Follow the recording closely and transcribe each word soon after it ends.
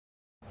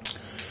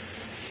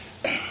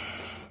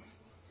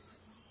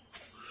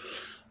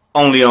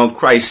Only on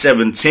Christ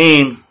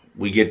 17,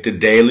 we get the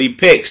daily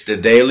picks, the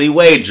daily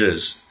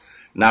wagers.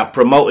 Not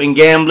promoting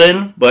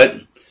gambling, but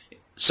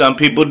some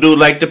people do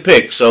like to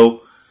pick.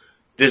 So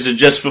this is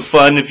just for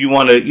fun. If you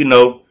want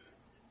to,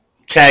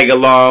 tag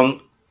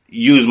along,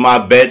 use my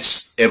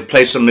bets, and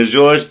place them as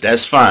yours,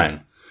 that's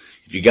fine.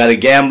 If you got a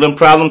gambling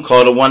problem,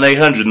 call the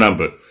 1-800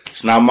 number.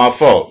 It's not my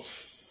fault.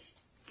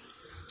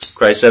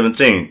 Christ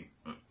 17.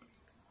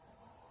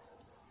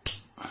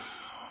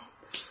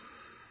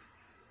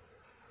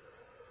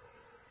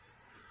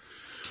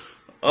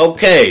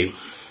 Okay.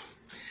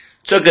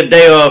 Took a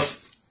day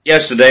off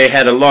yesterday.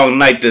 Had a long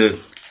night the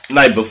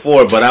night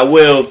before, but I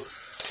will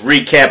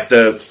recap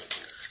the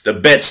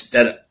bets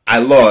that I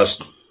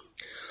lost.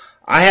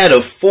 I had a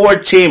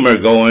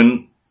 4-teamer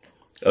going,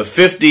 a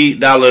 $50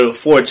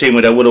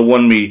 4-teamer that would have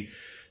won me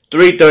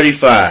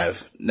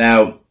 $335.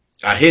 Now,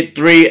 I hit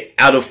 3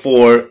 out of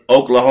 4.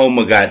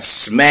 Oklahoma got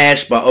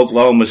smashed by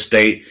Oklahoma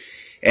State,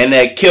 and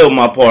that killed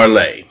my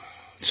parlay.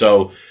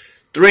 So,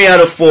 3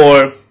 out of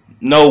 4,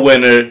 no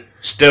winner,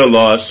 still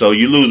lost. So,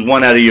 you lose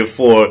 1 out of your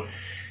 4,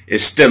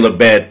 it's still a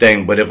bad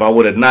thing. But if I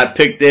would have not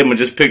picked them and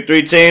just picked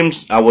 3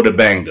 teams, I would have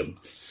banged them.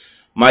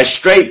 My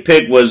straight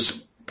pick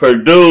was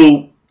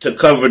Purdue to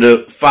cover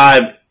the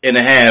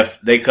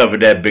 5.5. They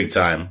covered that big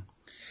time.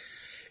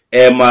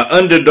 And my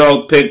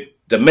underdog pick,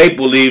 the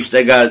Maple Leafs,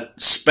 they got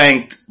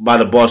spanked by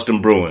the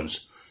Boston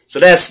Bruins. So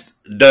that's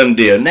done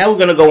deal. Now we're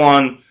going to go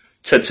on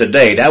to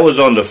today. That was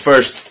on the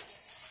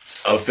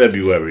 1st of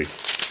February.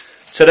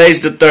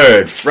 Today's the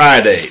 3rd,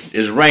 Friday.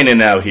 It's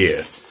raining out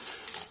here.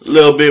 A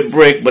little bit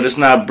brick, but it's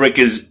not brick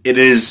as it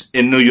is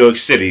in New York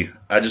City.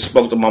 I just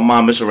spoke to my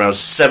mom. It's around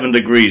 7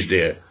 degrees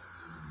there.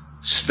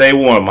 Stay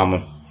warm,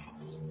 mama.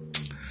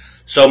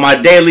 So my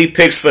daily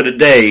picks for the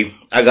day,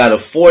 I got a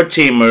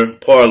 4-teamer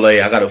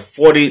parlay. I got a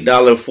 $40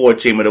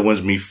 4-teamer that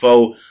wins me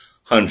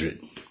 $400.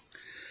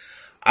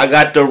 I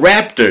got the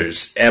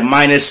Raptors at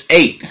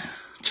 -8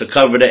 to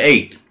cover the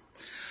 8.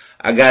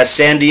 I got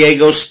San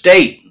Diego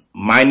State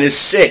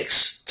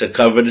 -6 to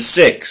cover the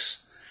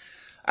 6.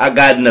 I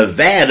got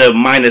Nevada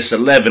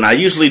 -11. I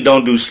usually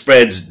don't do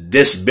spreads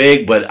this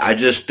big, but I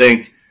just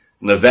think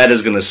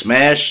Nevada's going to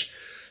smash.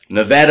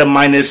 Nevada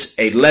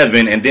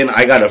 -11, and then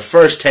I got a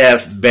first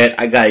half bet.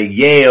 I got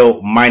Yale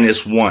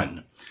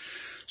 -1.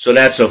 So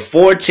that's a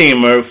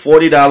 4-teamer,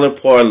 $40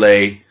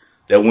 parlay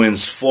that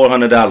wins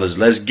 $400.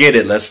 Let's get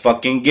it. Let's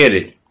fucking get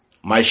it.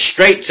 My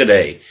straight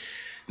today.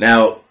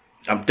 Now,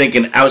 I'm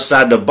thinking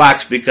outside the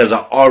box because I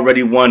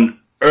already won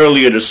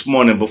earlier this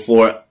morning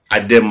before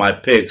I did my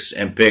picks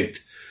and picked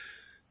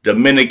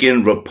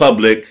Dominican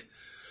Republic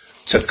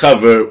to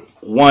cover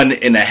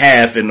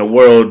 1.5 in the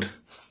World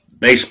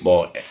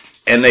Baseball.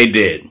 And they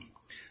did.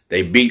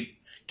 They beat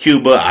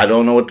Cuba. I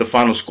don't know what the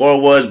final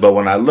score was, but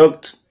when I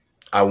looked,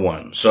 I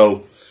won.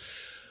 So,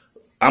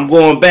 I'm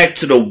going back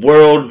to the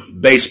World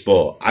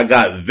Baseball. I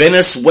got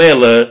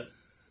Venezuela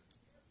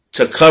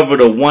to cover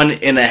the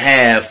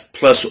 1.5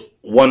 plus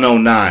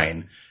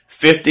 109.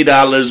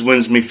 $50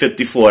 wins me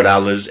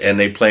 $54, and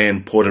they play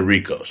in Puerto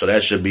Rico. So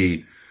that should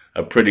be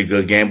a pretty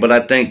good game. But I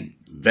think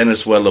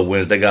Venezuela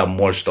wins. They got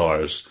more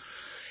stars.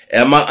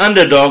 And my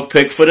underdog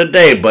pick for the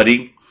day,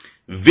 buddy.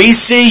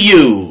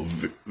 VCU,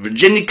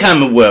 Virginia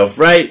Commonwealth,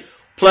 right?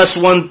 Plus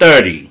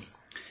 130.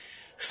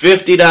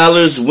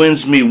 $50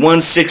 wins me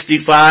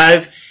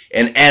 $165.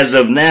 And as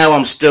of now,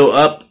 I'm still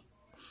up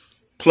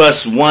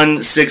plus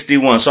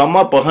 161. So I'm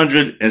up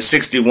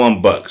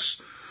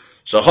 $161.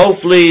 So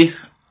hopefully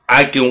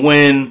I can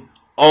win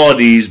all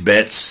these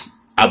bets.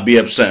 I'll be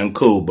up something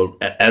cool. But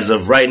as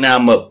of right now,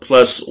 I'm up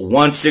plus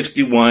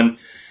 161.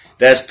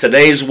 That's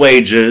today's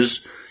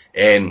wagers.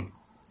 And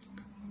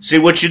see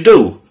what you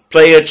do.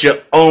 Play at your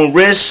own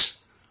risk.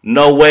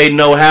 No way,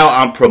 no how.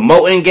 I'm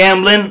promoting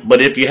gambling, but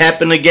if you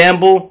happen to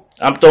gamble,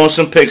 I'm throwing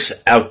some picks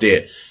out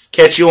there.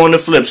 Catch you on the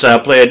flip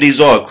side, player.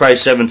 These are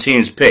Christ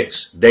 17's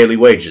picks, daily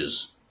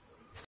wagers.